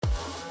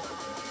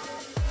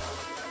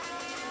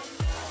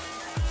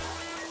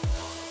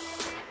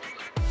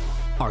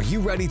Are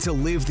you ready to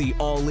live the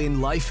all-in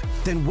life?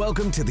 Then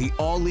welcome to the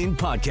All In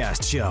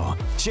Podcast Show,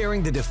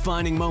 sharing the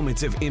defining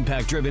moments of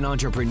impact-driven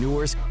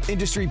entrepreneurs,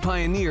 industry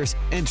pioneers,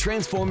 and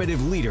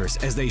transformative leaders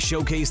as they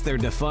showcase their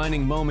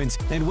defining moments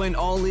and went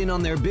all in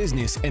on their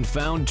business and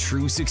found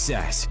true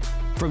success.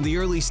 From the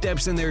early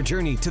steps in their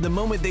journey to the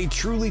moment they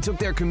truly took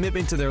their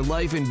commitment to their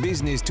life and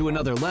business to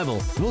another level,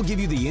 we'll give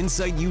you the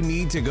insight you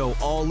need to go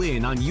all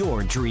in on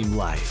your dream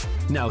life.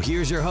 Now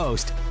here's your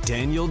host,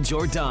 Daniel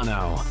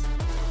Giordano.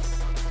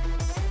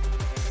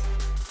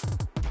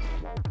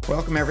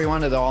 Welcome,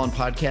 everyone, to the All In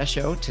Podcast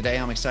Show. Today,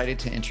 I'm excited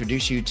to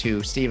introduce you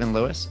to Stephen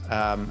Lewis.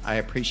 I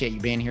appreciate you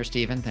being here,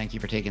 Stephen. Thank you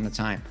for taking the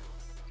time.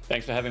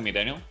 Thanks for having me,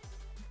 Daniel.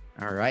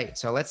 All right,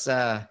 so let's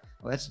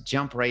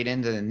jump right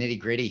into the nitty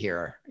gritty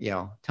here.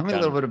 Tell me a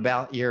little bit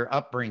about your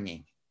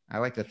upbringing. I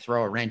like to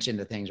throw a wrench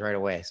into things right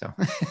away. So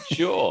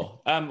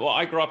Sure. Well,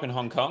 I grew up in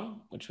Hong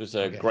Kong, which was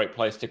a great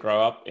place to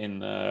grow up in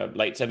the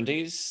late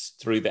 70s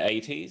through the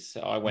 80s.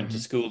 I went to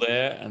school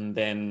there, and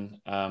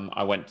then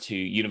I went to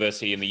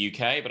university in the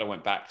UK, but I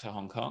went back to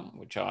Hong Kong,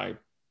 which I,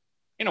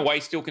 in a way,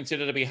 still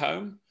consider to be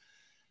home.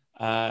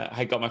 I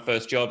had got my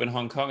first job in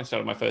Hong Kong. I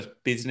started my first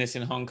business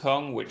in Hong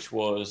Kong, which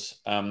was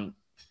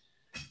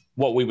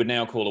what we would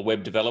now call a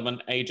web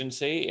development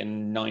agency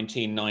in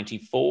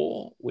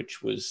 1994,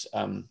 which was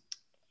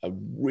a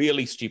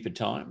really stupid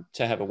time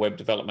to have a web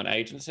development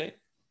agency,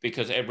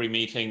 because every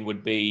meeting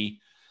would be,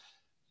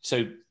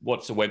 so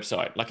what's a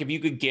website? Like, if you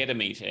could get a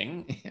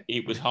meeting,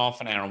 it was half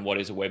an hour on what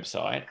is a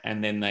website.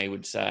 And then they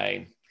would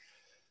say,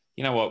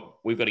 you know what,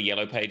 we've got a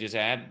Yellow Pages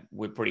ad.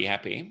 We're pretty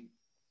happy.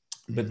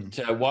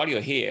 But while you're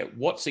here,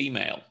 what's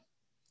email?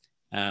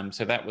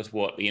 So that was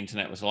what the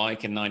internet was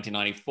like in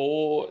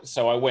 1994.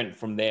 So I went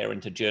from there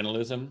into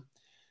journalism,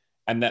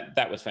 and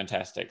that was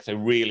fantastic. So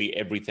really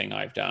everything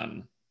I've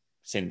done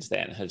since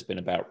then has been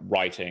about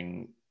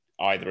writing,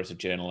 either as a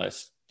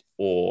journalist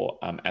or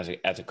as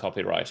a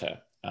copywriter.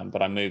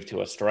 But I moved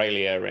to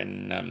Australia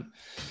in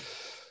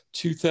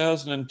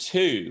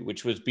 2002,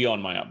 which was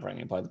beyond my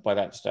upbringing. By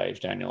that stage,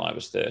 Daniel, I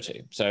was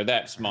 30. So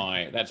that's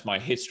my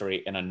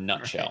history in a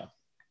nutshell.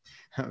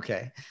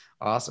 Okay,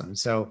 awesome.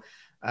 So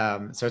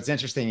it's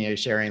interesting,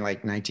 sharing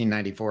like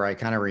 1994. I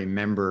kind of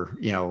remember,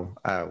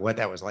 what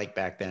that was like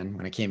back then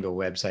when it came to a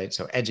website.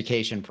 So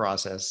education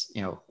process,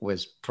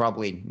 was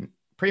probably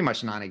pretty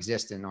much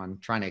non-existent on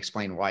trying to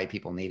explain why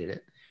people needed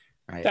it.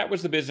 Right. That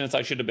was the business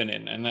I should have been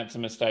in. And that's a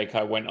mistake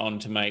I went on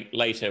to make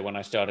later when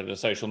I started a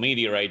social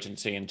media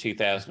agency in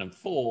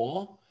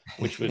 2004,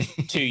 which was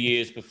 2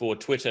 years before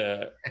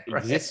Twitter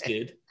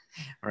existed.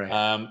 Right.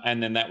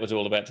 And then that was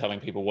all about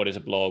telling people what is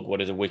a blog, what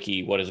is a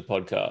wiki, what is a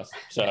podcast.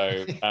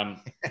 So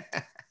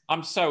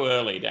I'm so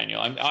early, Daniel.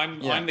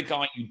 I'm the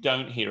guy you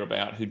don't hear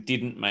about who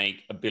didn't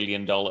make $1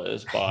 billion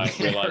by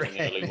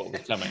realizing early what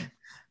was coming.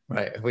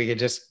 Right. If we could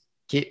just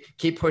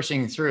keep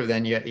pushing through,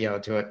 then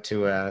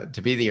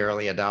to be the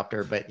early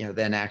adopter, but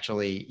then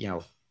actually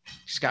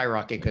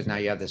skyrocket, because now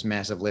you have this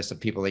massive list of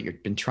people that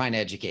you've been trying to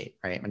educate,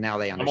 right? And now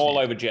they understand. I'm all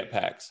over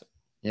jetpacks.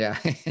 Yeah.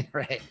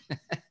 Right.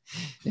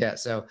 Yeah.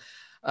 So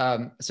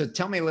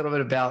tell me a little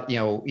bit about,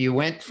 you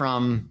went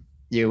from,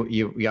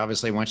 you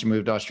obviously, once you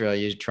moved to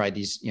Australia, you tried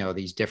these,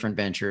 these different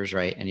ventures,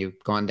 right? And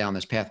you've gone down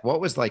this path. What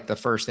was like the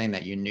first thing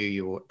that you knew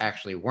you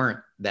actually weren't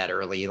that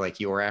early, like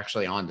you were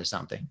actually onto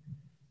something?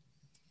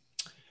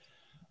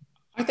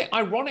 I think,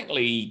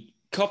 ironically,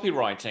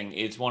 copywriting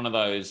is one of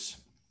those.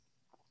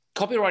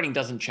 Copywriting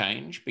doesn't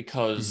change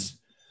because,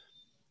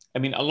 I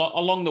mean,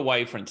 along the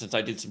way, for instance,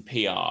 I did some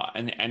PR,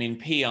 and in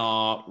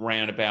PR,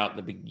 round about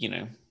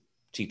the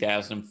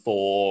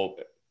 2004,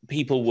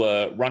 people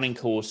were running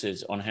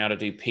courses on how to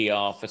do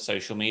PR for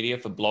social media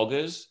for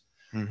bloggers,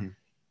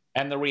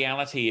 and the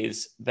reality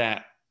is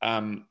that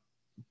good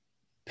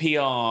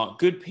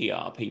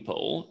PR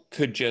people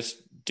could just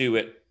do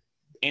it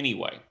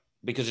anyway,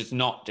 because it's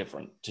not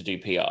different to do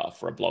PR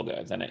for a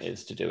blogger than it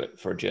is to do it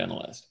for a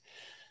journalist.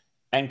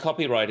 And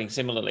copywriting,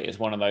 similarly, is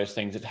one of those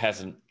things that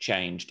hasn't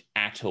changed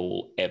at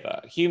all,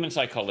 ever. Human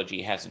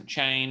psychology hasn't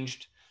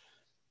changed.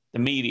 The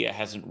media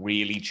hasn't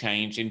really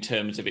changed in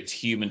terms of its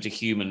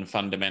human-to-human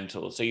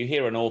fundamentals. So you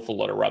hear an awful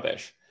lot of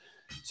rubbish.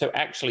 So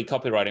actually,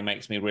 copywriting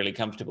makes me really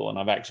comfortable. And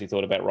I've actually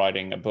thought about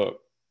writing a book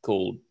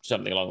called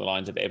something along the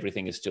lines of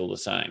Everything is Still the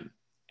Same.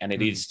 And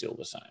it is still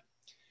the same.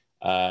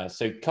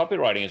 So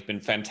copywriting has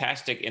been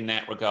fantastic in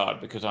that regard,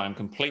 because I'm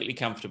completely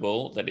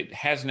comfortable that it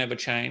has never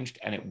changed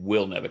and it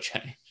will never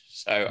change.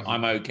 So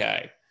I'm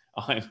okay.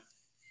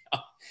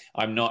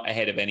 I'm not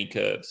ahead of any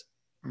curves.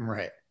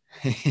 Right.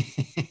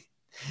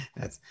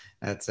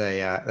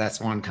 That's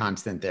one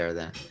constant there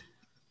then.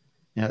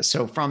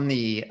 So from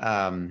the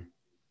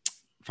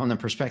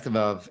perspective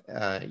of,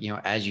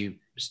 as you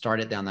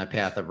started down that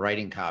path of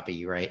writing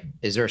copy, right?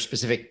 Is there a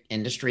specific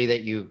industry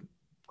that you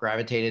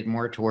gravitated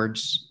more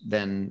towards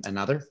than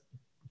another?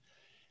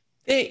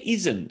 There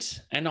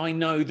isn't. And I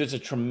know there's a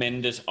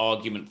tremendous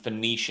argument for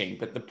niching,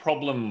 but the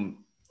problem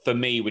for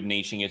me with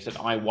niching is that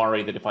I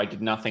worry that if I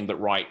did nothing but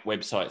write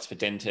websites for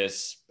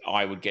dentists,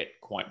 I would get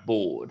quite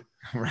bored.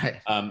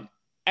 Right.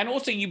 And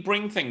also you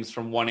bring things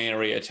from one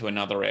area to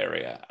another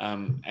area.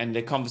 And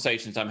the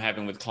conversations I'm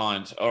having with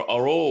clients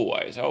are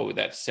always, oh,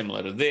 that's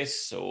similar to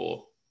this.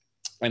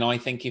 And I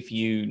think if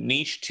you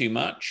niche too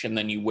much and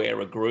then you wear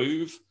a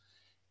groove,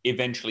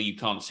 eventually you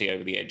can't see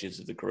over the edges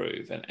of the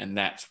groove. And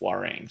that's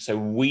worrying. So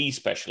we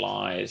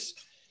specialize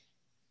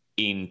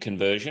in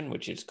conversion,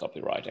 which is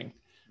copywriting,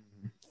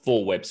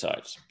 for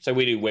websites. So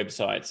we do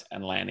websites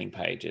and landing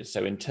pages.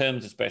 So in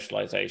terms of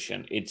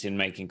specialization, it's in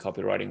making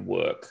copywriting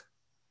work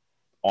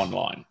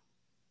online.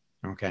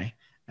 Okay.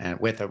 And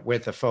with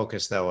a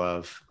focus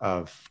though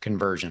of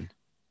conversion.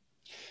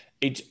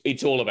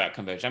 It's all about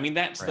conversion. I mean,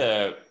 that's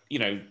right.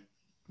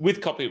 With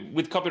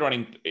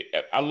copywriting,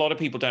 a lot of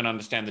people don't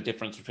understand the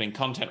difference between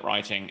content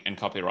writing and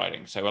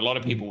copywriting. So a lot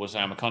of people will say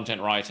I'm a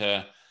content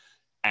writer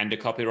and a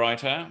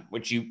copywriter,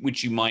 which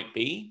you might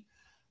be.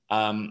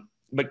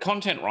 But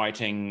content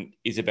writing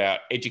is about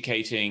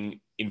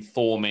educating,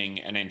 informing,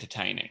 and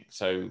entertaining.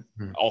 So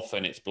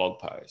often it's blog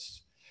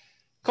posts.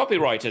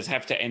 Copywriters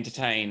have to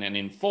entertain and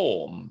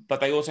inform,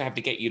 but they also have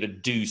to get you to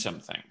do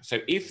something. So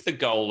if the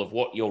goal of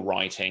what you're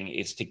writing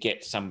is to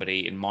get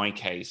somebody, in my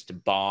case, to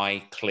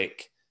buy,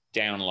 click,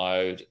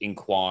 download,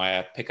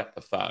 inquire, pick up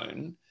the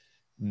phone,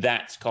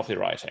 that's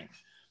copywriting,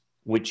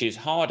 which is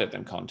harder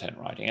than content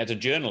writing. As a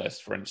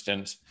journalist, for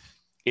instance,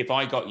 if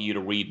I got you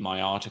to read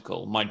my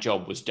article, my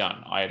job was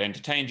done. I had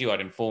entertained you,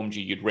 I'd informed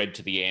you, you'd read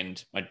to the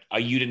end.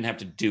 You didn't have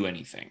to do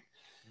anything.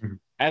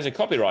 As a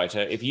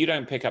copywriter, if you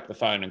don't pick up the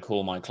phone and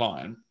call my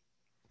client,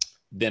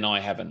 then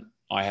I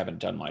haven't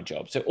done my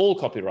job. So all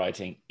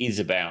copywriting is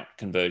about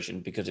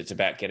conversion because it's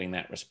about getting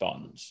that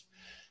response.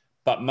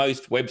 But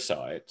most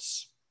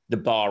websites, the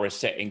bar is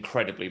set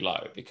incredibly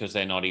low because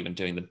they're not even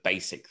doing the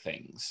basic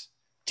things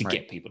to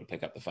get people to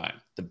pick up the phone,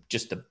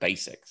 just the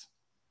basics.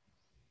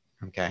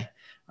 Okay.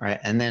 All right.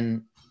 And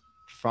then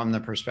from the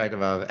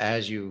perspective of,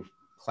 as you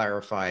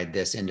clarified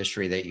this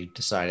industry that you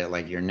decided,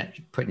 like you're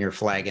putting your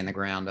flag in the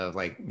ground of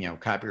like,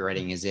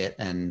 copywriting is it,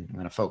 and I'm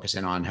going to focus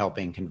in on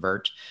helping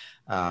convert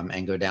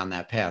and go down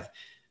that path.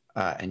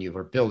 And you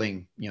were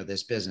building,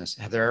 this business.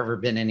 Have there ever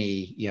been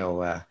any,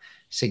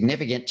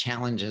 significant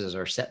challenges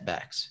or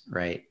setbacks,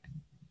 right,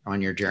 on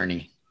your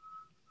journey?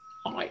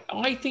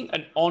 I think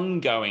an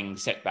ongoing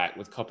setback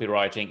with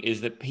copywriting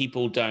is that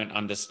people don't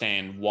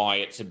understand why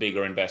it's a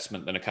bigger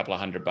investment than a couple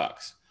of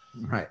 $100.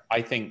 Right.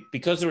 I think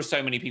because there are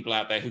so many people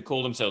out there who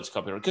call themselves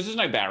copywriters, because there's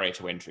no barrier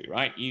to entry,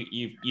 right?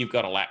 You've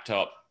got a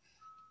laptop,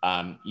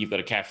 you've got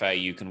a cafe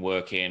you can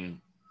work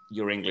in.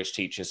 Your English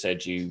teacher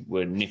said you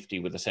were nifty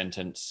with a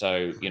sentence,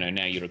 so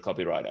now you're a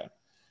copywriter.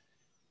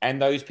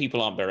 And those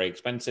people aren't very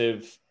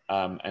expensive,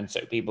 and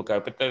so people go.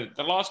 But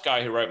the last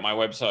guy who wrote my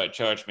website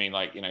charged me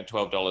like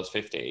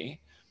 $12.50.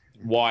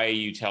 Why are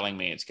you telling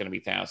me it's going to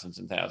be thousands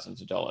and thousands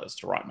of dollars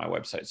to write my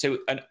website? So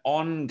an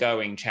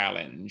ongoing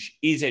challenge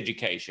is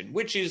education,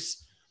 which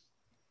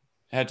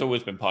has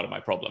always been part of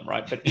my problem,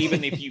 right? But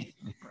even if you,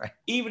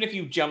 even if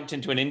you've jumped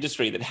into an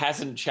industry that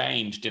hasn't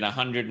changed in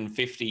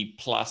 150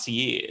 plus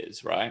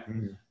years, right?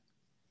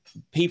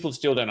 People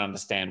still don't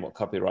understand what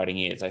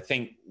copywriting is. I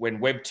think when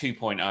Web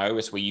 2.0,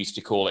 as we used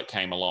to call it,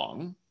 came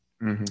along,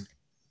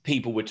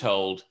 people were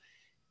told,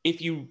 if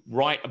you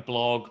write a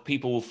blog,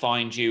 people will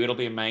find you. It'll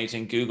be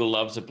amazing. Google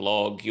loves a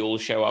blog. You'll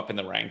show up in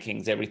the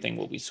rankings. Everything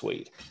will be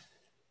sweet.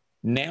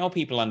 Now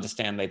people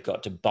understand they've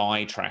got to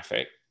buy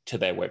traffic to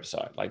their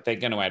website. Like they're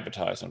going to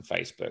advertise on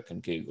Facebook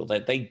and Google.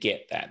 They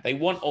get that. They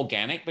want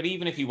organic, but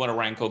even if you want to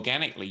rank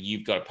organically,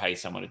 you've got to pay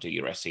someone to do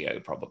your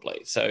SEO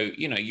probably. So,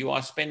 you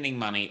are spending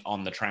money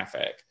on the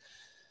traffic.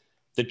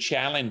 The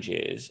challenge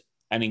is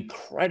an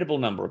incredible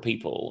number of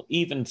people,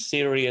 even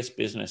serious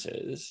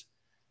businesses,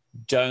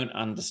 don't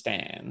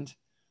understand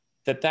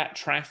that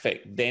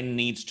traffic then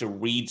needs to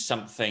read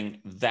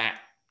something that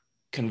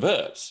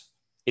converts.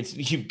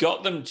 You've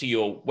got them to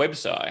your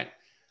website.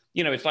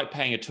 It's like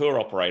paying a tour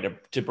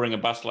operator to bring a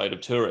busload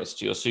of tourists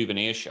to your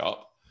souvenir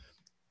shop,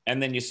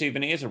 and then your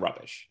souvenirs are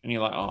rubbish. And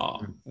you're like,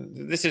 oh,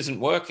 this isn't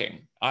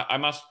working. I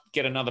must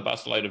get another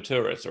busload of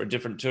tourists or a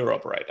different tour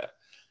operator.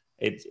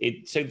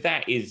 So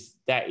that is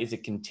a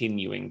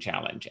continuing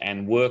challenge,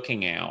 and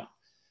working out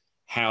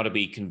how to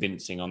be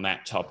convincing on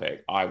that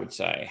topic, I would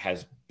say,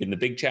 has been the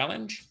big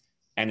challenge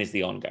and is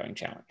the ongoing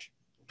challenge.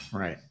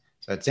 Right.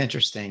 So it's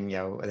interesting,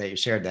 that you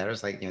shared that. It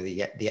was like,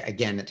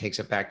 again, it takes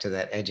it back to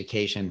that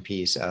education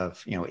piece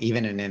of,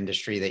 even an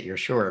industry that you're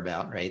sure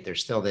about, right?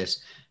 There's still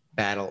this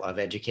battle of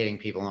educating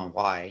people on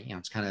why,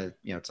 it's kind of,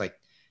 it's like,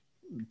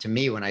 to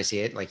me, when I see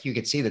it, like you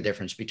could see the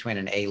difference between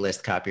an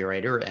A-list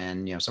copywriter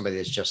and, somebody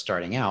that's just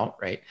starting out,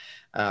 right?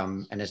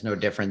 And it's no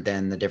different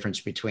than the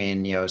difference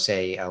between,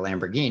 say a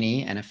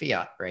Lamborghini and a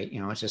Fiat, right?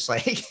 It's just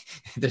like,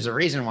 there's a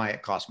reason why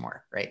it costs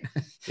more, right?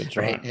 That's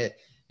right.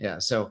 Yeah.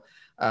 So,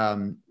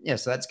 so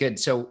that's good.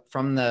 So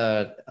from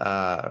the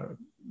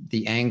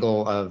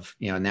angle of,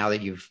 now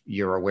that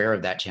you're aware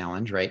of that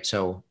challenge, right?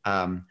 So,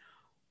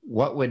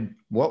 what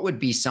would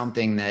be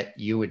something that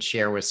you would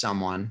share with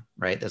someone,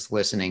 right, that's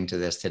listening to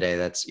this today,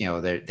 that's,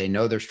 they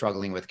know they're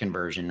struggling with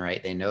conversion,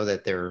 right? They know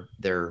that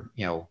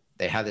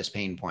they have this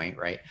pain point,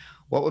 right?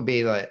 What would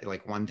be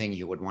like one thing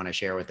you would want to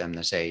share with them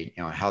to say,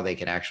 how they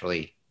could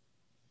actually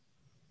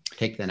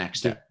take the next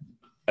step?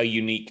 A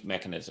unique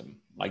mechanism.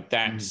 Like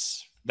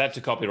that's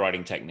a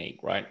copywriting technique,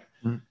 right?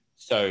 Mm-hmm.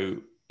 So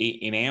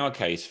in our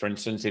case, for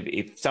instance,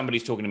 if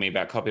somebody's talking to me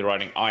about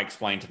copywriting, I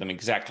explain to them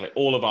exactly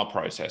all of our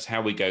process,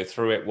 how we go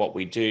through it, what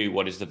we do,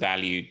 what is the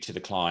value to the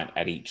client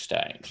at each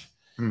stage.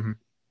 Mm-hmm.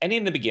 And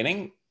in the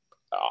beginning,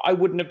 I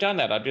wouldn't have done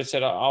that. I just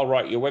said, I'll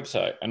write your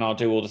website and I'll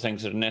do all the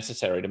things that are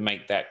necessary to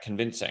make that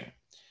convincing,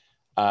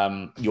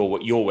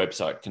 your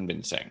website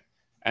convincing.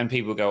 And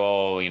people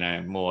go,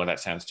 oh, more, that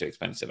sounds too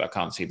expensive. I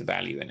can't see the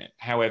value in it.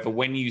 However,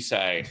 when you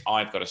say,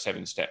 I've got a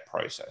 7-step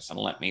process and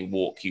let me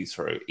walk you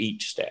through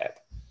each step,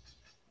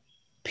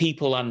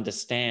 people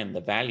understand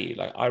the value.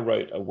 Like I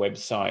wrote a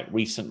website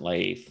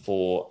recently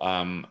for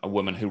a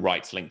woman who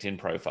writes LinkedIn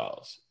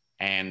profiles,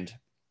 and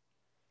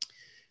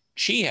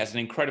she has an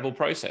incredible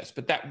process,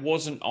 but that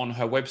wasn't on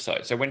her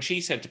website. So when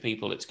she said to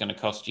people, it's going to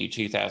cost you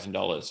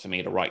 $2,000 for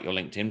me to write your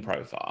LinkedIn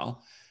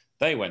profile,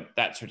 they went,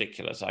 that's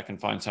ridiculous. I can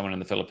find someone in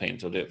the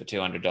Philippines who'll do it for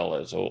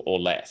 $200 or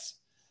less.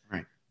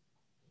 Right.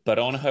 But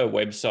on her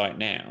website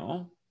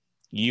now,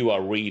 you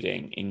are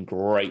reading in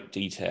great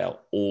detail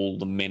all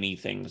the many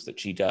things that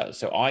she does.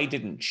 So I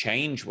didn't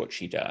change what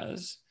she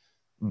does,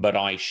 but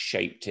I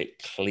shaped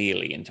it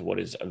clearly into what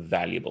is a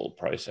valuable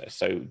process.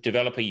 So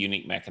develop a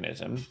unique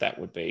mechanism. That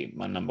would be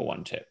my number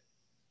one tip.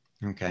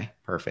 Okay,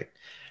 perfect.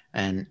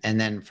 And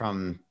then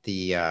from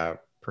the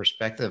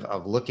perspective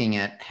of looking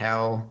at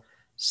how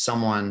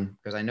someone,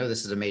 because I know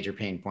this is a major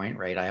pain point,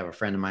 right? I have a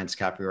friend of mine's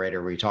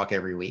copywriter. We talk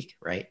every week,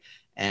 right?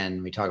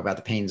 And we talk about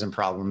the pains and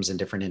problems in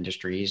different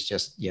industries,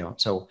 just,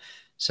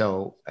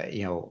 so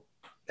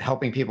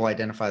helping people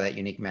identify that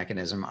unique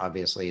mechanism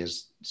obviously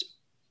is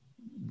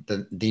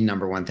the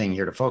number one thing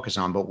here to focus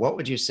on. But what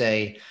would you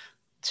say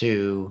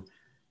to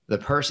the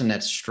person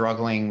that's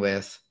struggling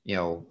with,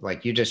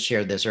 like you just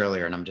shared this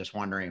earlier, and I'm just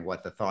wondering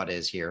what the thought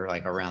is here,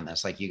 like around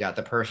this, like you got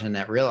the person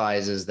that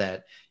realizes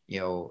that,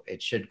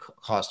 it should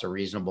cost a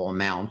reasonable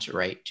amount,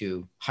 right,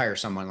 to hire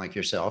someone like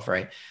yourself,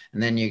 right?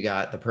 And then you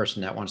got the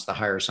person that wants to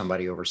hire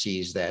somebody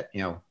overseas that,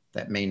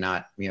 that may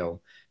not,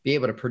 be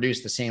able to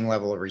produce the same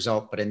level of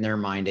result, but in their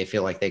mind, they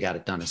feel like they got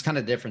it done. It's kind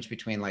of the difference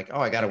between like,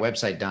 oh, I got a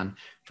website done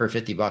for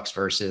 $50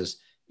 versus,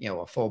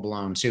 a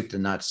full-blown soup to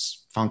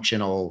nuts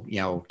functional,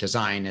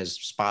 design is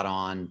spot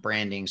on,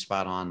 branding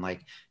spot on,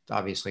 like it's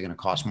obviously going to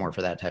cost more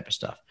for that type of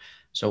stuff.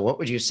 So what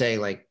would you say,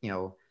 like,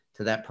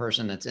 to that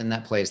person that's in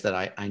that place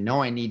that I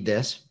know I need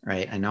this,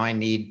 right? I know I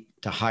need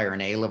to hire an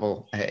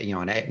A-level,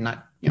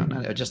 not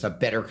just a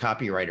better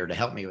copywriter to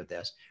help me with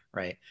this,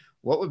 right?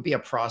 What would be a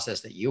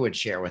process that you would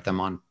share with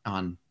them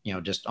on,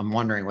 just, I'm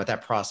wondering what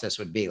that process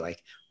would be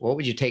like. What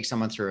would you take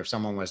someone through if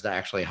someone was to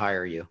actually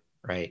hire you,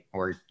 right?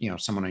 Or,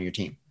 someone on your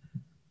team?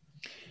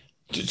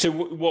 So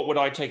what would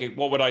I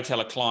tell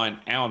a client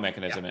our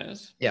mechanism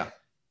is? Yeah.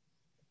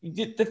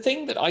 The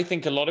thing that I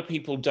think a lot of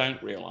people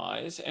don't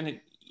realize, and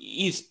it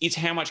is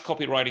how much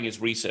copywriting is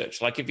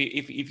research. Like if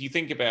you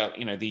think about,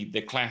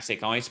 the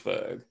classic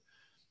iceberg,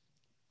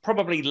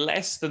 probably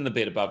less than the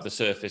bit above the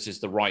surface is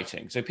the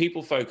writing. So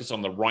people focus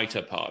on the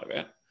writer part of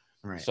it.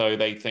 Right. So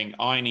they think,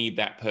 I need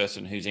that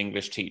person whose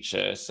English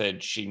teacher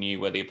said she knew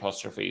where the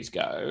apostrophes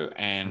go.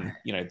 And,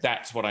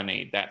 that's what I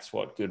need. That's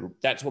what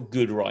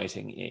good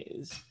writing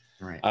is.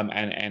 Right.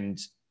 And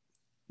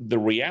the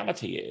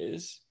reality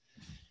is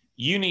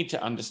you need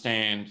to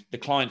understand the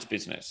client's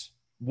business.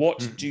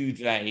 What do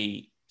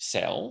they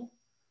sell?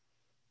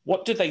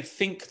 What do they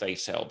think they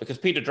sell? Because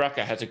Peter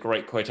Drucker has a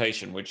great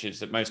quotation, which is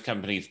that most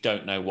companies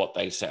don't know what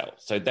they sell.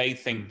 So they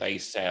think they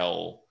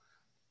sell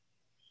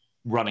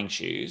running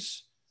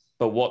shoes,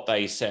 but what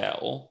they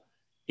sell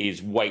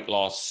is weight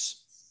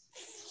loss,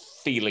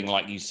 feeling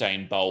like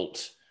Usain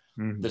Bolt,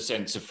 the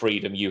sense of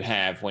freedom you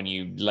have when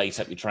you lace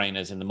up your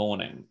trainers in the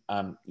morning.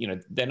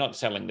 They're not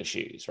selling the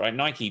shoes, right?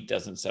 Nike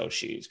doesn't sell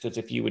shoes because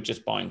if you were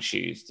just buying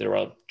shoes, there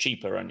are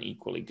cheaper and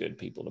equally good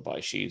people to buy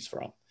shoes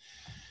from.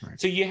 Right.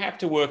 So you have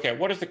to work out,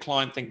 what does the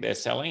client think they're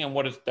selling and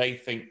what do they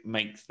think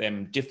makes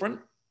them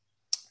different?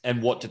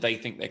 And what do they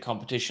think their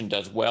competition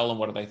does well and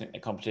what do they think their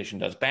competition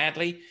does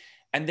badly?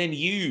 And then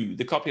you,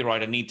 the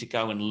copywriter, need to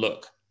go and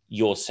look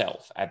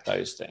yourself at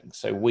those things.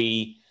 So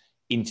we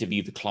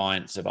interview the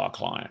clients of our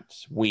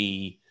clients.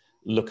 We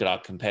look at our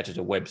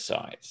competitor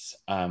websites.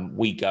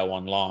 We go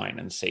online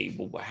and see,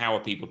 well, how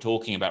are people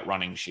talking about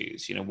running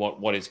shoes?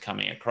 What is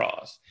coming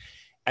across?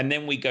 And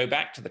then we go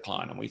back to the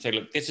client and we say,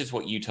 look, this is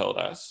what you told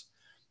us.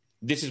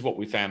 This is what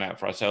we found out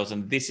for ourselves,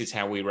 and this is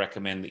how we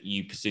recommend that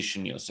you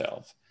position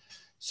yourself.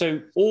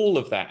 So all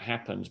of that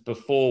happens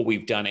before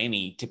we've done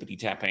any tippity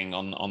tapping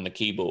on the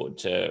keyboard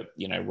to,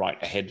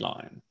 write a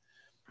headline.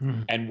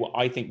 And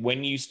I think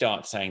when you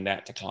start saying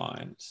that to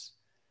clients,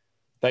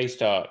 they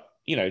start,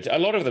 a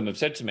lot of them have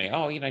said to me,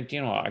 oh,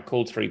 I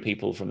called 3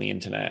 people from the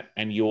internet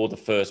and you're the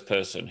first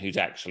person who's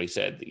actually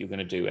said that you're going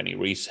to do any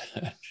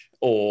research,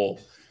 or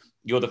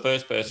you're the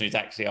first person who's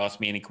actually asked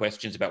me any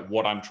questions about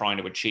what I'm trying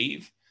to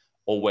achieve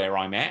or where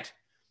I'm at.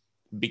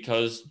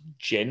 because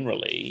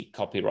generally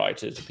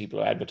copywriters, people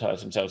who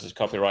advertise themselves as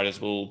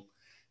copywriters, will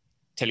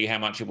tell you how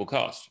much it will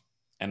cost.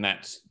 And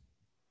that's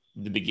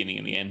the beginning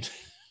and the end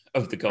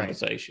of the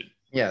conversation.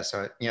 Right.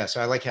 So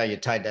I like how you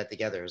tied that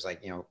together. It's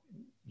like,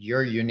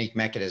 your unique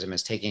mechanism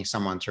is taking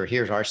someone through,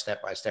 here's our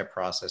step-by-step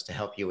process to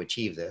help you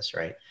achieve this,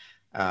 right?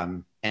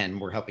 And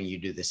we're helping you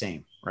do the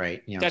same,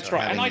 right? That's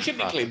right. And I should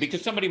be clear,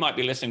 because somebody might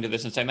be listening to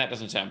this and saying, that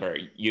doesn't sound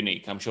very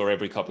unique. I'm sure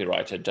every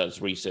copywriter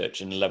does research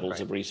and levels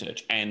of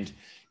research. And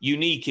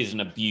unique is an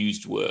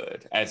abused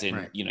word, as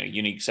in,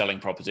 unique selling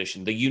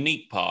proposition. The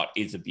unique part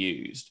is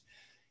abused.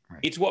 Right.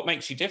 It's what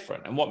makes you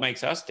different. And what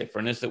makes us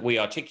different is that we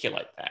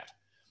articulate that.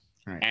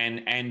 Right.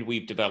 And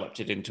we've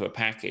developed it into a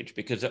package,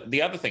 because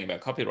the other thing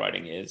about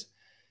copywriting is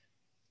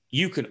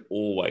you can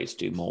always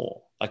do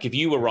more. Like if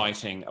you were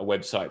writing a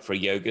website for a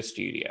yoga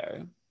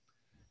studio,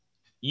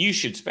 you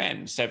should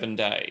spend 7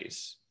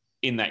 days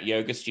in that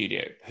yoga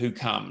studio. Who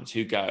comes,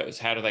 who goes,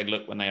 how do they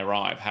look when they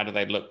arrive? How do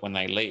they look when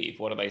they leave?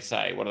 What do they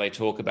say? What do they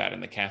talk about in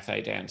the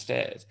cafe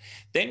downstairs?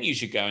 Then you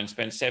should go and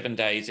spend 7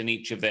 days in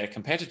each of their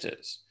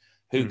competitors.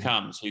 Who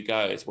comes, who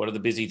goes, what are the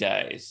busy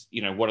days?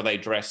 What do they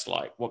dress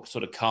like? What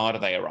sort of car do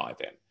they arrive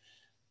in?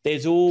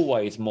 There's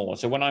always more.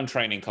 So when I'm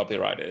training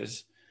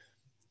copywriters,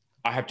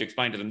 I have to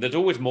explain to them, there's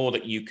always more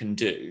that you can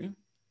do,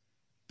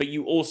 but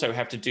you also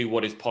have to do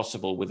what is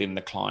possible within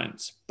the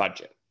client's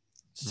budget.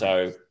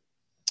 So,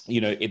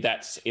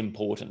 that's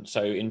important.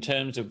 So in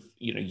terms of,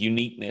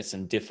 uniqueness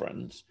and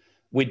difference,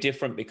 we're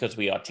different because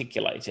we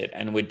articulate it,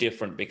 and we're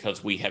different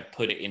because we have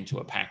put it into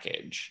a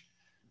package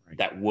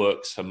that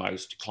works for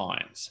most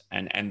clients.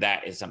 And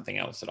that is something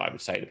else that I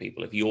would say to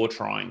people. If you're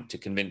trying to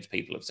convince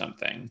people of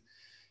something,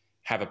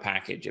 have a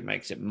package. It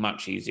makes it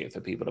much easier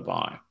for people to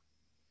buy.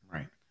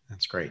 Right.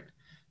 That's great.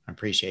 I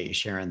appreciate you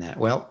sharing that.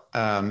 Well,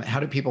 how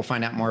do people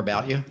find out more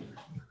about you?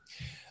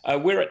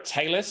 We're at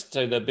Tailist.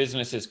 So the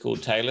business is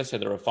called Tailist. So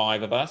there are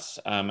 5 of us.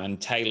 And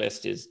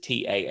Tailist is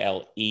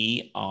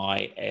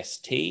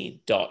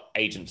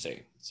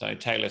TALEIST.agency. So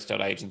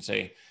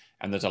Tailist.agency.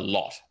 And there's a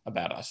lot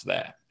about us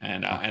there,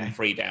 and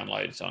free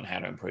downloads on how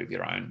to improve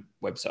your own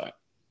website.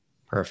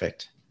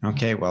 Perfect.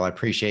 Okay. Well, I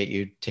appreciate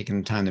you taking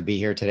the time to be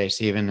here today,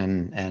 Stephen,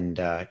 and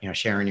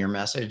sharing your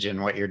message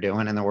and what you're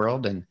doing in the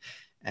world, and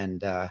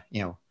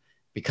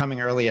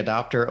becoming early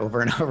adopter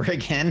over and over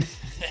again.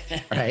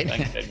 Right.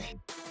 Thanks,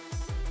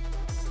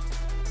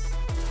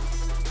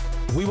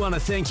 we want to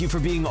thank you for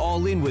being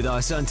all in with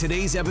us on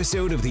today's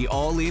episode of the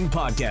All In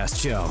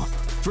Podcast Show.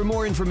 For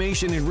more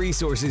information and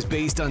resources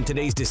based on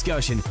today's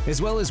discussion,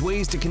 as well as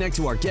ways to connect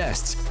to our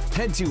guests,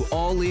 head to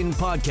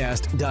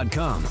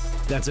allinpodcast.com.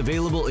 That's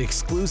available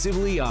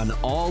exclusively on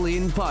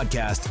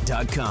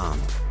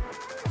allinpodcast.com.